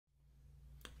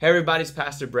Hey everybody, it's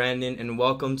Pastor Brandon, and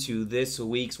welcome to this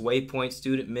week's Waypoint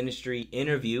Student Ministry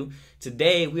interview.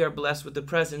 Today, we are blessed with the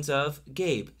presence of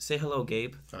Gabe. Say hello,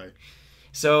 Gabe. Hi.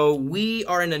 So, we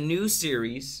are in a new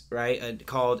series, right,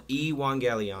 called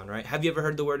Euangelion, right? Have you ever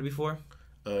heard the word before?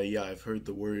 Yeah, I've heard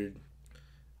the word,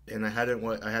 and I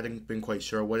hadn't been quite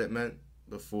sure what it meant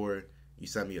before you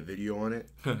sent me a video on it.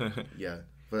 Yeah,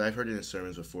 but I've heard it in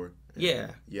sermons before.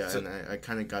 Yeah. Yeah, So, and I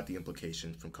kind of got the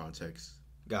implication from context.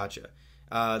 gotcha.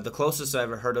 The closest I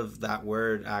ever heard of that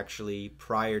word actually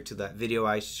prior to that video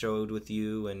I showed with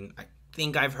you, and I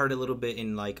think I've heard a little bit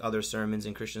in like other sermons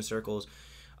in Christian circles,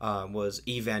 was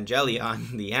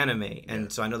Evangelion, the anime.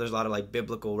 And so I know there's a lot of like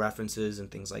biblical references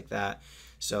and things like that.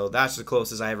 So that's the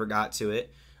closest I ever got to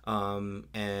it.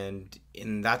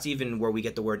 And that's even where we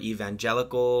get the word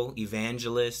evangelical,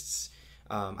 evangelists.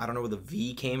 I don't know where the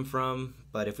V came from,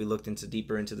 but if we looked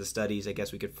deeper into the studies, I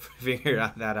guess we could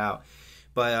figure that out.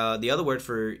 But the other word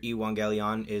for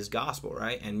Euangelion is gospel,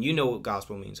 right? And you know what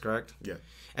gospel means, correct? Yeah.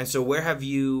 And so where have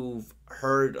you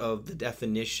heard of the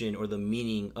definition or the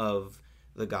meaning of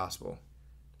the gospel?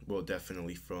 Well,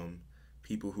 definitely from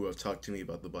people who have talked to me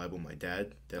about the Bible. My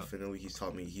dad, definitely, he's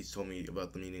told me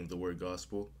about the meaning of the word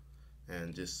gospel,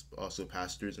 and just also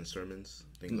pastors and sermons,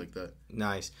 things like that.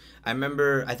 Nice. I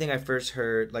think I first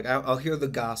heard, like, I'll hear the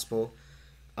gospel,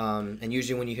 and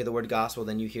usually when you hear the word gospel,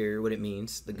 then you hear what it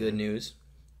means, the good news.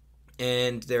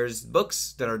 And there's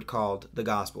books that are called the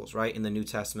Gospels, right, in the New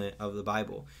Testament of the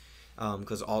Bible,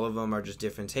 because all of them are just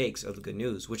different takes of the good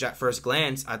news, which at first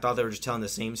glance, I thought they were just telling the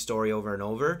same story over and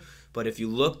over. But if you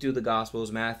look through the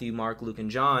Gospels, Matthew, Mark, Luke, and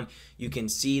John, you can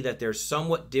see that there's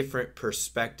somewhat different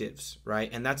perspectives, right?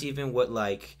 And that's even what,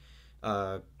 like,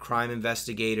 crime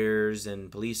investigators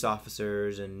and police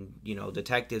officers and,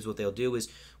 detectives, what they'll do is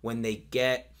when they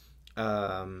get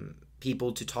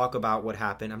people to talk about what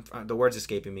happened. The word's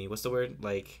escaping me. What's the word?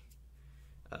 Like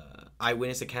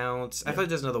eyewitness accounts. I feel like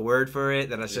there's another word for it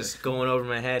that's just going over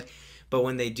my head. But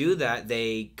when they do that,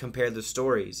 they compare the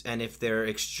stories. And if they're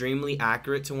extremely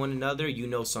accurate to one another,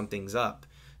 something's up.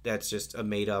 That's just a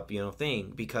made-up,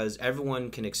 thing. Because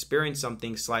everyone can experience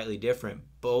something slightly different.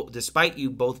 Despite you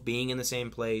both being in the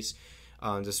same place,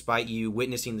 despite you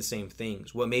witnessing the same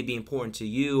things. What may be important to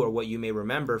you or what you may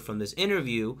remember from this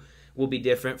interview will be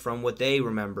different from what they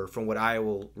remember, from what I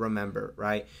will remember,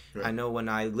 right? I know when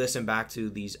I listen back to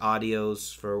these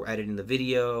audios for editing the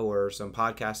video or some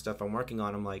podcast stuff I'm working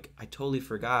on, I'm like, I totally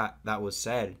forgot that was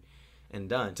said and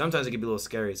done. Sometimes it can be a little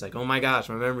scary. It's like, oh my gosh,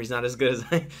 my memory's not as good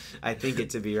as I think it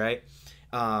to be, right?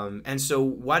 And so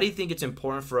why do you think it's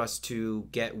important for us to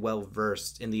get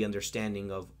well-versed in the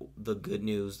understanding of the good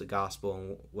news, the gospel,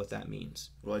 and what that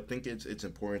means? Well, I think it's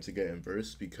important to get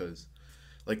versed because,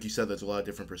 like you said, there's a lot of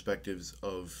different perspectives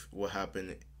of what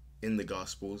happened in the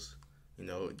Gospels.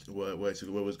 What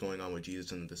was going on with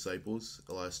Jesus and the disciples.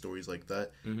 A lot of stories like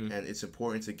that, and it's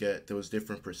important to get those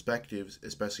different perspectives,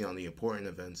 especially on the important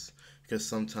events, because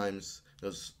sometimes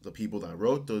the people that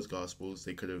wrote those Gospels,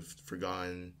 they could have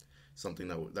forgotten something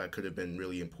that could have been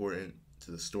really important to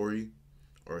the story,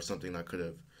 or something that could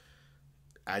have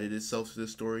added itself to the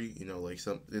story,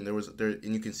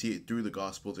 and you can see it through the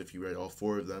Gospels. If you read all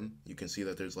four of them, you can see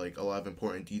that there's like a lot of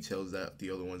important details that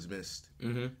the other ones missed.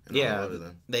 And yeah,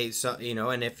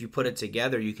 and if you put it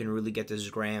together, you can really get this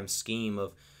grand scheme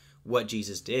of what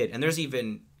Jesus did.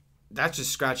 And that's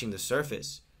just scratching the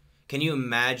surface. Can you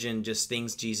imagine just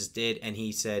things Jesus did and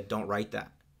he said, don't write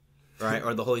that, right?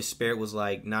 Or the Holy Spirit was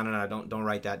like, no, don't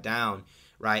write that down.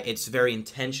 Right? It's very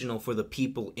intentional for the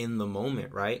people in the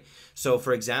moment, right? So,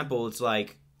 for example, it's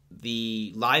like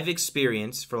the live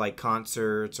experience for like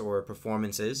concerts or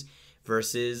performances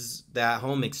versus that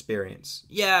home experience.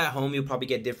 Yeah, at home you'll probably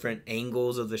get different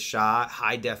angles of the shot,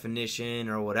 high definition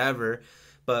or whatever,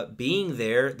 but being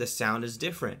there, the sound is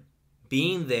different.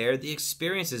 Being there, the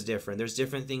experience is different. There's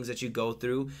different things that you go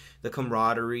through, the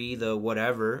camaraderie, the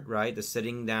whatever, right? The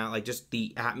sitting down, like just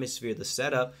the atmosphere, the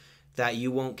setup, that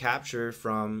you won't capture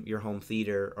from your home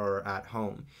theater or at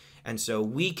home. And so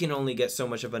we can only get so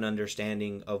much of an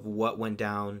understanding of what went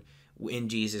down in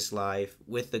Jesus' life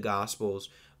with the Gospels.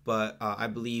 But I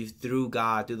believe through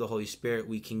God, through the Holy Spirit,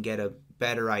 we can get a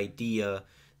better idea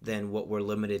than what we're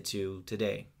limited to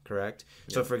today, correct?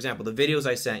 Yeah. So, for example, the videos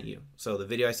I sent you. So the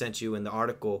video I sent you in the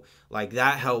article, like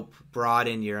that helped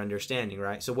broaden your understanding,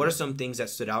 right? So what are some things that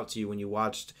stood out to you when you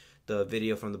watched the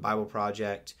video from the Bible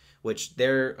Project, which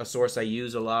they're a source I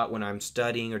use a lot when I'm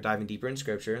studying or diving deeper in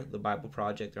Scripture, the Bible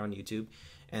Project, they're on YouTube.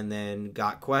 And then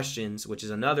Got Questions, which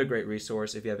is another great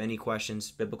resource if you have any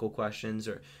questions, biblical questions,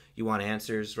 or you want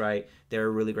answers, right? They're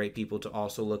really great people to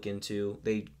also look into.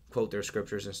 They quote their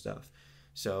scriptures and stuff.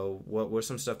 So what were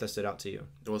some stuff that stood out to you?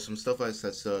 Well, some stuff that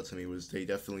stood out to me was they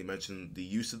definitely mentioned the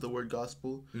use of the word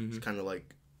gospel. It's kind of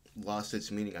like lost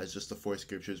its meaning as just the four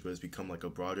scriptures, but it's become like a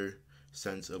broader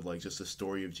sense of like just the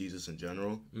story of Jesus in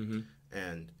general.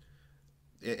 And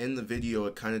in the video,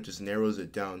 it kind of just narrows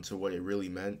it down to what it really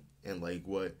meant and like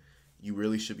what you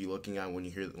really should be looking at when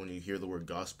you hear the word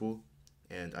gospel.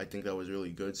 And I think that was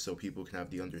really good, so people can have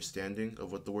the understanding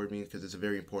of what the word means, because it's a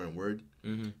very important word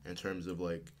in terms of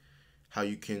like how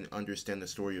you can understand the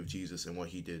story of Jesus and what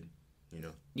he did, you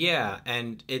know. Yeah,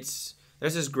 and there's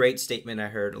this great statement I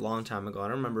heard a long time ago. I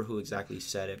don't remember who exactly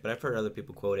said it, but I've heard other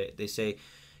people quote it. They say,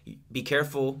 "Be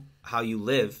careful how you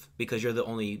live, because you're the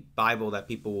only Bible that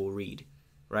people will read."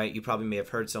 Right? You probably may have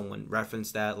heard someone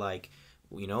reference that, like,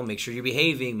 you know, make sure you're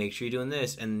behaving, make sure you're doing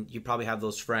this, and you probably have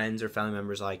those friends or family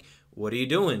members like, "What are you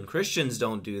doing? Christians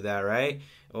don't do that, right?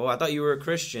 Oh, I thought you were a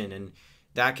Christian." And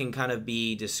that can kind of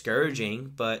be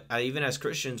discouraging, but even as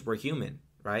Christians, we're human,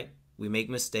 right? We make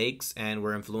mistakes and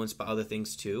we're influenced by other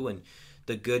things too. And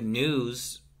the good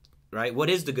news, right? What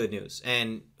is the good news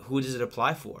and who does it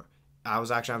apply for? I was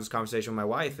actually having this conversation with my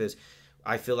wife. Is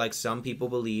I feel like some people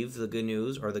believe the good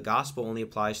news or the gospel only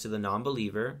applies to the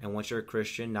non-believer, and once you're a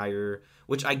Christian,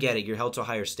 which I get it, you're held to a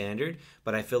higher standard,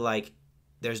 but I feel like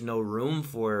there's no room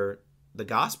for the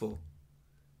gospel.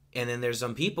 And then there's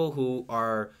some people who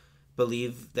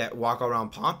believe that walk around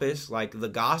pompous, like the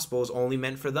gospel is only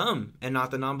meant for them and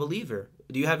not the non-believer.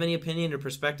 Do you have any opinion or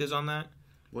perspectives on that?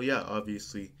 Well, yeah,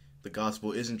 obviously the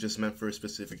gospel isn't just meant for a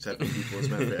specific type of people. It's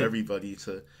meant for everybody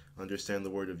to understand the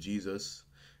word of Jesus.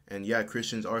 And yeah,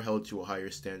 Christians are held to a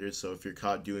higher standard. So if you're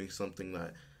caught doing something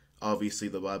that obviously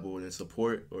the Bible wouldn't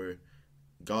support, or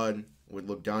God would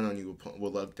look down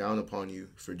upon you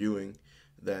for doing,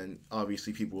 then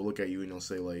obviously people will look at you and they'll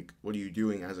say, like, what are you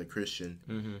doing as a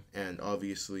Christian? And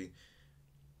obviously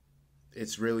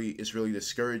it's really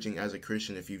discouraging as a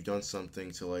Christian if you've done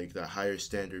something to like that higher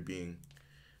standard being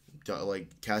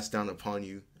like cast down upon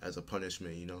you as a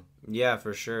punishment, you know? Yeah,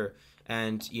 for sure.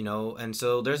 And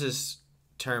so there's this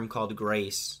term called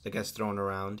grace that gets thrown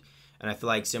around, and I feel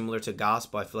like similar to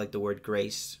gospel, I feel like the word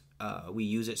grace, we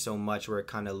use it so much where it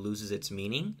kind of loses its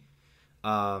meaning.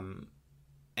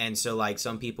 And so like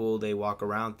some people, they walk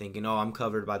around thinking, oh, I'm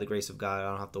covered by the grace of God, I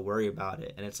don't have to worry about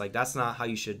it. And it's like, that's not how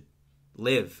you should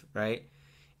live, right?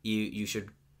 You should,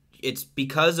 it's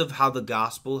because of how the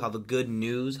gospel, how the good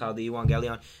news, how the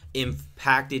Euangelion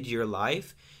impacted your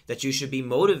life, that you should be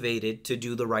motivated to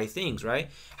do the right things, right?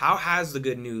 How has the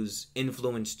good news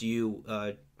influenced you,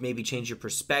 maybe changed your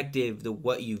perspective,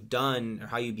 what you've done, or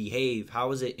how you behave? How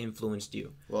has it influenced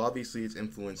you? Well, obviously it's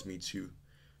influenced me to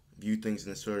view things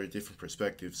in a sort of different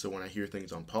perspective. So when I hear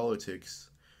things on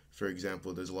politics, for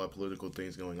example, there's a lot of political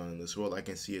things going on in this world, I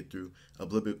can see it through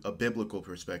a biblical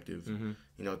perspective. You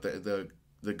know,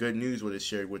 the good news, what is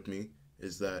shared with me,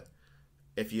 is that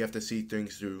if you have to see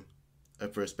things through a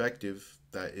perspective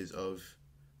that is of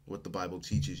what the Bible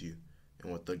teaches you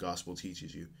and what the gospel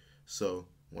teaches you. So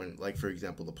when, like, for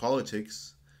example, the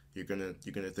politics, you're gonna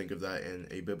think of that in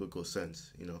a biblical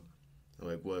sense, you know,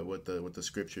 like what the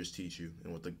scriptures teach you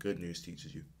and what the good news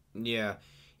teaches you. Yeah.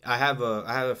 I have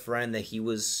a friend that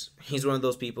he's one of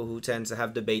those people who tends to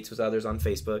have debates with others on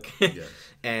Facebook. Yeah.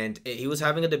 And he was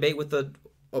having a debate with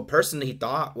a person that he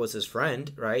thought was his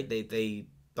friend, right? They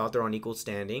thought they're on equal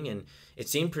standing, and it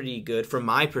seemed pretty good from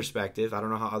my perspective. I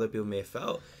don't know how other people may have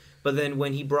felt. But then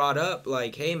when he brought up,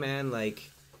 like, hey man, like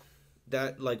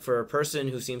that, like for a person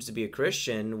who seems to be a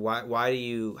Christian, why do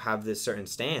you have this certain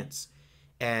stance?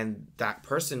 And that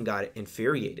person got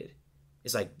infuriated.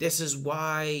 It's like, this is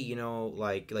why, you know,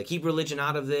 like keep religion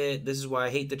out of it. This is why I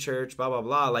hate the church, blah, blah,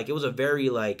 blah. Like, it was a very,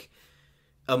 like,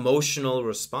 emotional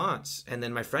response. And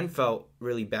then my friend felt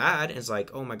really bad. And it's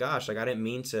like, oh my gosh, like, I didn't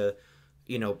mean to,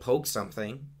 you know, poke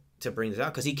something to bring this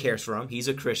out, because he cares for him. He's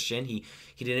a Christian. He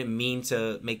didn't mean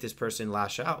to make this person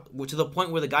lash out, to the point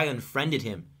where the guy unfriended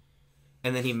him.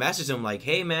 And then he messaged him like,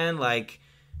 hey man, like,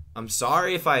 I'm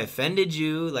sorry if I offended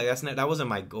you. Like, that wasn't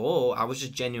my goal. I was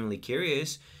just genuinely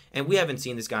curious. And we haven't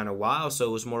seen this guy in a while, so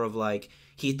it was more of like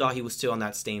he thought he was still on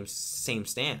that same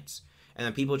stance. And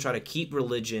then people try to keep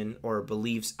religion or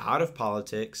beliefs out of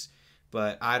politics,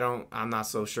 but I'm not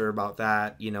so sure about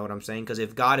that, you know what I'm saying? Because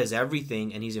if God is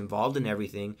everything and he's involved in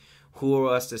everything, who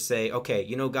are us to say, okay,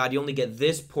 you know, God, you only get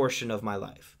this portion of my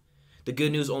life. The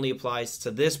good news only applies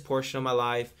to this portion of my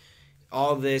life.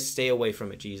 All this, stay away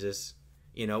from it, Jesus.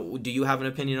 You know, do you have an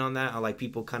opinion on that? Or like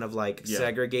people kind of like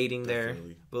segregating definitely.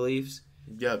 Their beliefs?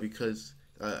 Yeah, because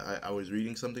I was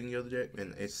reading something the other day,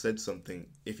 and it said something,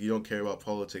 if you don't care about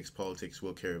politics, politics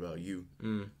will care about you.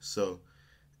 So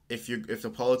if the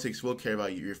politics will care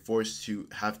about you, you're forced to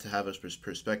have a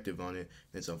perspective on it.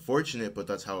 It's unfortunate, but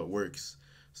that's how it works.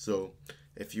 So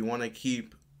if you want to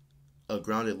keep a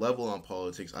grounded level on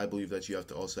politics, I believe that you have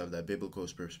to also have that biblical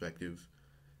perspective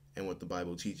and what the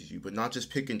Bible teaches you, but not just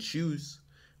pick and choose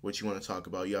what you want to talk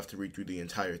about. You have to read through the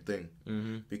entire thing,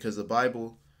 because the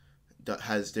Bible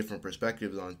has different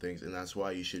perspectives on things, and that's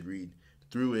why you should read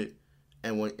through it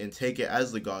and take it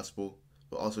as the gospel,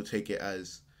 but also take it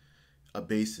as a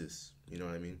basis. You know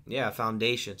what I mean? Yeah, a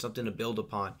foundation, something to build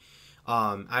upon.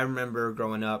 I remember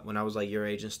growing up when I was like your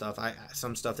age and stuff.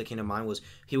 Some stuff that came to mind was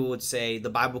people would say the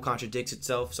Bible contradicts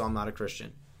itself, so I'm not a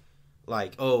Christian.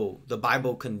 Like, oh, the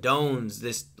Bible condones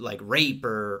this like rape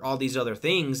or all these other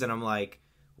things, and I'm like,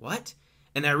 what?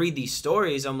 And I read these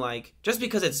stories, I'm like, just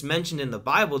because it's mentioned in the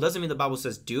Bible doesn't mean the Bible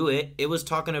says do it. It was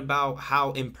talking about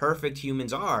how imperfect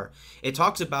humans are. It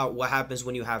talks about what happens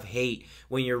when you have hate,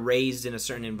 when you're raised in a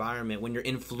certain environment, when you're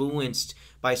influenced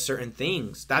by certain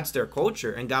things. That's their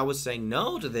culture. And God was saying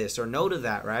no to this or no to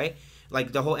that, right?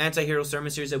 Like the whole anti-hero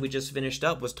sermon series that we just finished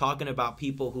up was talking about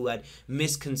people who had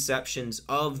misconceptions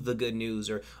of the good news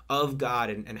or of God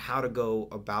and how to go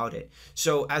about it.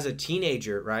 So as a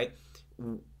teenager, right,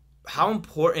 how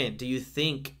important do you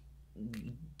think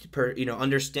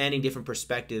understanding different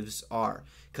perspectives are?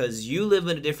 Because you live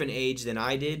in a different age than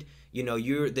I did.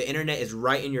 The internet is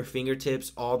right in your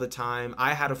fingertips all the time.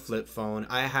 I had a flip phone.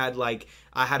 I had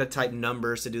to type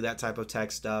numbers to do that type of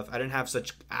tech stuff. I didn't have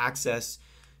such access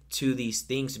to these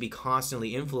things to be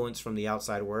constantly influenced from the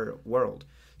outside world.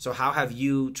 So how have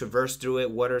you traversed through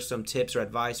it? What are some tips or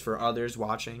advice for others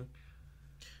watching?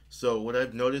 So what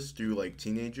I've noticed through like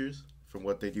teenagers, from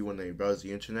what they do when they browse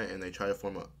the internet and they try to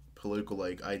form a political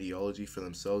like ideology for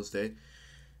themselves,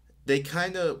 they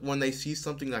kind of, when they see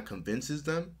something that convinces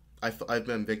them, I've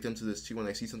been victim to this too, when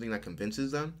they see something that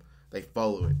convinces them, they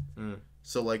follow it.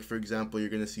 So like, for example, you're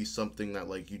going to see something that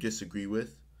like you disagree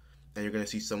with, and you're going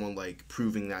to see someone like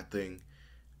proving that thing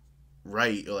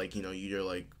right, or like, you're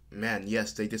like, man,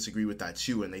 yes, they disagree with that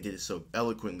too, and they did it so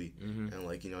eloquently. And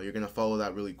like, you're going to follow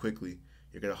that really quickly.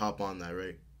 You're going to hop on that,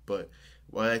 right? But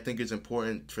what I think is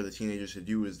important for the teenagers to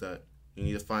do is that you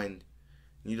need to find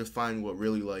what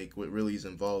really is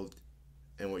involved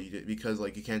and what you did, because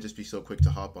like you can't just be so quick to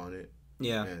hop on it.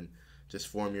 Yeah. And just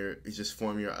form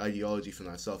your ideology from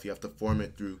that self. You have to form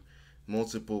it through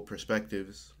multiple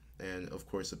perspectives and of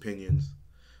course opinions.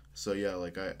 So yeah,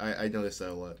 like I noticed that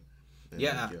a lot. And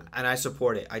and I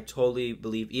support it. I totally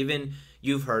believe, even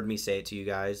you've heard me say it to you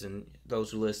guys and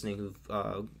those who are listening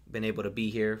who've been able to be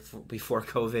here before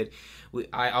COVID.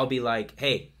 I'll be like,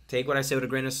 hey, take what I say with a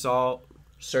grain of salt,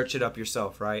 search it up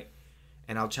yourself, right?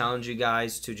 And I'll challenge you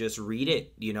guys to just read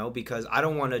it, because I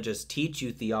don't want to just teach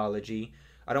you theology.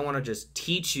 I don't want to just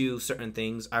teach you certain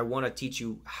things. I want to teach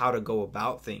you how to go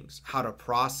about things, how to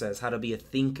process, how to be a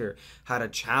thinker, how to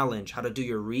challenge, how to do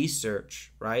your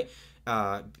research, right?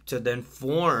 To then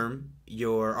form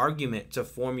your argument, to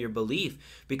form your belief,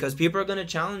 because people are going to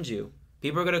challenge you.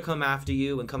 People are going to come after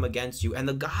you and come against you. And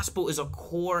the gospel is a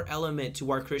core element to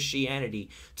our Christianity,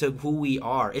 to who we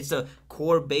are. It's a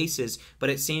core basis, but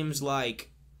it seems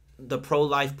like the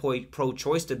pro-life,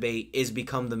 pro-choice debate is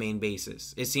become the main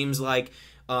basis. It seems like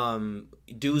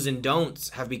do's and don'ts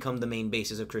have become the main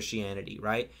basis of Christianity,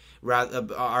 right?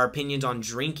 Our opinions on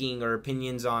drinking or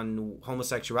opinions on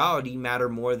homosexuality matter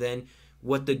more than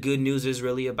what the good news is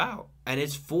really about. And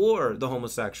it's for the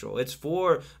homosexual. It's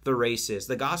for the racist.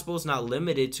 The gospel is not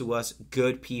limited to us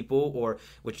good people, or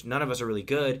which none of us are really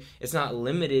good. It's not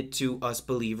limited to us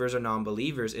believers or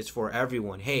non-believers. It's for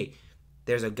everyone. Hey,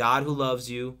 there's a God who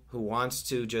loves you, who wants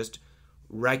to just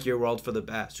wreck your world for the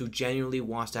best, who genuinely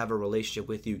wants to have a relationship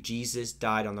with you. Jesus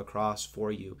died on the cross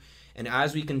for you. And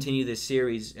as we continue this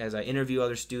series, as I interview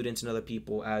other students and other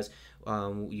people, as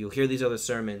you'll hear these other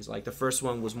sermons, like the first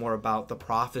one was more about the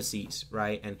prophecies,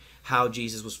 right? And how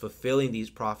Jesus was fulfilling these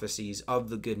prophecies of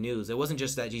the good news. It wasn't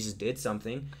just that Jesus did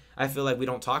something. I feel like we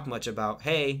don't talk much about,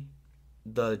 hey,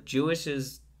 the Jewish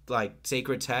is like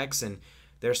sacred texts and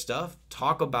their stuff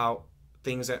talk about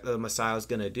things that the Messiah is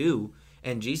going to do.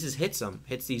 And Jesus hits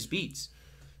these beats.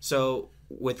 So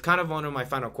with kind of one of my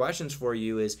final questions for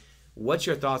you is, what's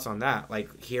your thoughts on that?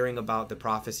 Like hearing about the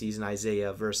prophecies in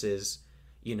Isaiah versus,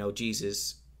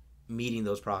 Jesus meeting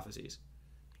those prophecies.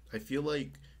 I feel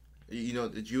like,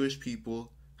 the Jewish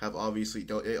people obviously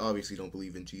don't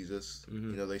believe in Jesus.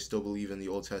 They still believe in the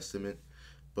Old Testament.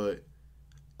 But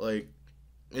like,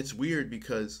 it's weird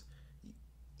because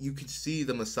you could see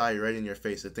the Messiah right in your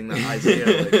face, the thing that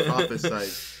Isaiah prophesied.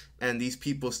 And these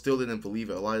people still didn't believe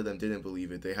it. A lot of them didn't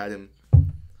believe it. They had him.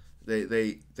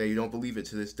 They don't believe it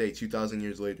to this day, 2,000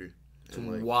 years later. It's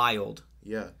wild.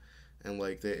 Yeah, and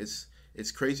like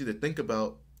it's crazy to think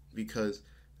about because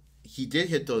he did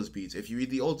hit those beats. If you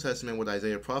read the Old Testament, what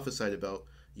Isaiah prophesied about,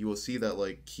 you will see that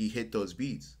like he hit those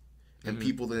beats, and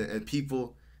people,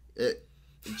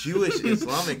 Jewish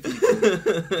Islamic people,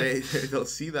 they'll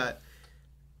see that,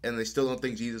 and they still don't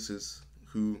think Jesus is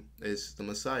who is the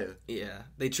Messiah. Yeah,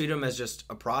 they treat him as just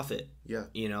a prophet. Yeah,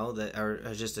 or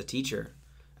as just a teacher.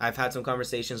 I've had some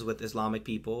conversations with Islamic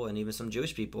people and even some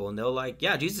Jewish people, and they're like,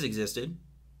 "Yeah, Jesus existed.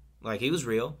 Like he was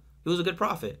real. He was a good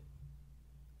prophet."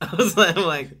 I'm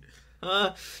like,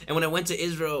 huh? And when I went to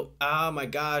Israel, oh my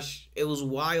gosh, it was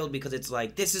wild because it's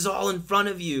like, this is all in front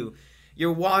of you.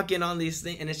 You're walking on these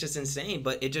things, and it's just insane.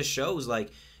 But it just shows,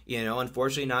 like,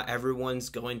 unfortunately, not everyone's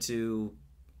going to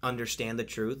understand the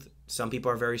truth. Some people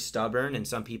are very stubborn, and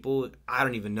some people, I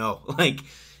don't even know. Like,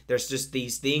 there's just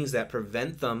these things that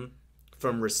prevent them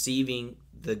from receiving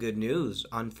the good news,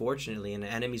 unfortunately. And the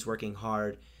enemy's working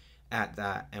hard at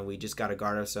that, and we just got to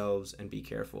guard ourselves and be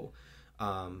careful.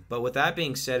 But with that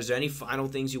being said, is there any final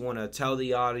things you want to tell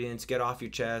the audience, get off your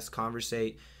chest,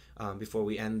 conversate before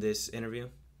we end this interview?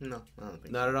 No, I don't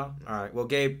think Not at all? All right. Well,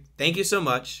 Gabe, thank you so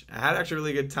much. I had actually a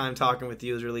really good time talking with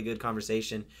you. It was a really good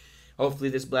conversation. Hopefully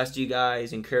this blessed you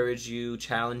guys, encouraged you,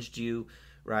 challenged you,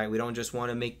 right? We don't just want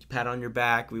to make you pat on your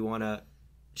back. We want to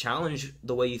challenge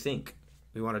the way you think.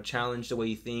 We want to challenge the way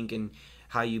you think and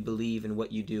how you believe and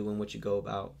what you do and what you go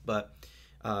about. But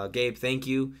Gabe, thank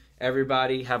you.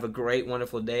 Everybody, have a great,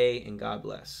 wonderful day, and God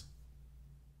bless.